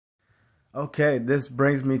Okay, this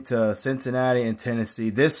brings me to Cincinnati and Tennessee.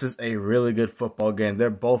 This is a really good football game. They're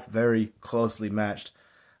both very closely matched.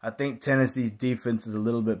 I think Tennessee's defense is a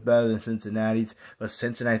little bit better than Cincinnati's, but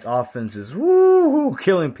Cincinnati's offense is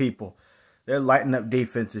killing people. They're lighting up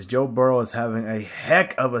defenses. Joe Burrow is having a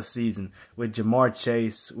heck of a season with Jamar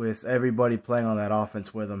Chase, with everybody playing on that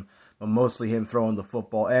offense with him, but mostly him throwing the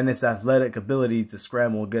football and his athletic ability to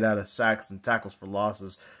scramble, get out of sacks and tackles for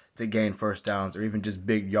losses to gain first downs or even just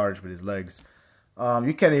big yardage with his legs.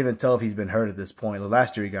 You can't even tell if he's been hurt at this point.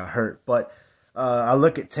 Last year he got hurt, but I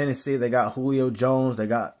look at Tennessee. They got Julio Jones. They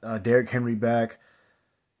got Derrick Henry back.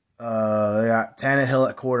 They got Tannehill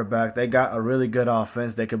at quarterback. They got a really good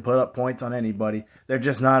offense. They can put up points on anybody. They're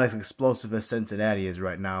just not as explosive as Cincinnati is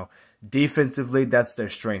right now. Defensively, that's their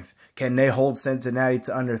strength. Can they hold Cincinnati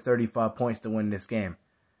to under 35 points to win this game?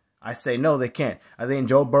 I say no, they can't. I think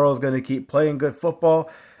Joe Burrow is going to keep playing good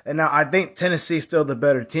football. And now I think Tennessee's still the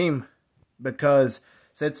better team because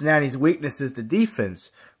Cincinnati's weakness is the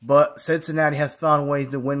defense. But Cincinnati has found ways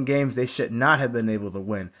to win games they should not have been able to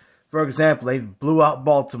win. For example, they blew out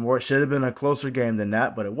Baltimore. It should have been a closer game than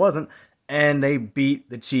that, but it wasn't. And they beat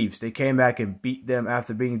the Chiefs. They came back and beat them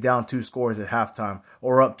after being down 2 scores at halftime.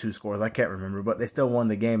 Or up 2 scores. I can't remember. But they still won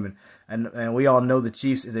the game. And we all know the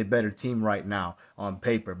Chiefs is a better team right now on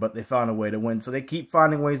paper. But they found a way to win. So they keep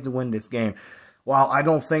finding ways to win this game. While I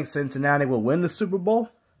don't think Cincinnati will win the Super Bowl,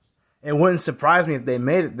 it wouldn't surprise me if they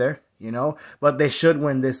made it there, but they should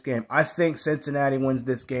win this game. I think Cincinnati wins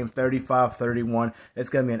this game 35-31. It's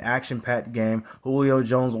going to be an action-packed game. Julio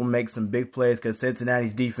Jones will make some big plays because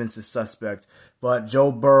Cincinnati's defense is suspect. But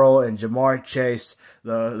Joe Burrow and Jamar Chase,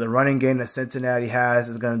 the running game that Cincinnati has,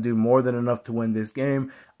 is going to do more than enough to win this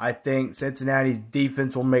game. I think Cincinnati's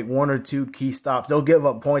defense will make 1 or 2 key stops. They'll give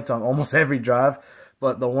up points on almost every drive,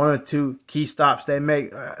 but the 1 or 2 key stops they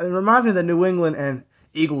make, it reminds me of the New England and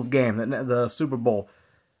Eagles game, the Super Bowl,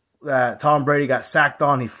 that Tom Brady got sacked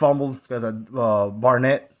on. He fumbled because of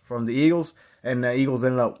Barnett from the Eagles, and the Eagles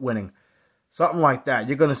ended up winning. Something like that.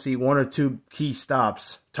 You're going to see 1 or 2 key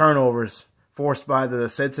stops, turnovers, forced by the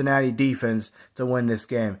Cincinnati defense to win this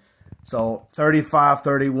game. So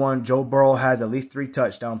 35-31, Joe Burrow has at least 3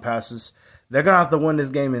 touchdown passes. They're going to have to win this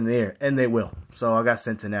game in the air, and they will. So I got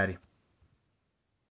Cincinnati.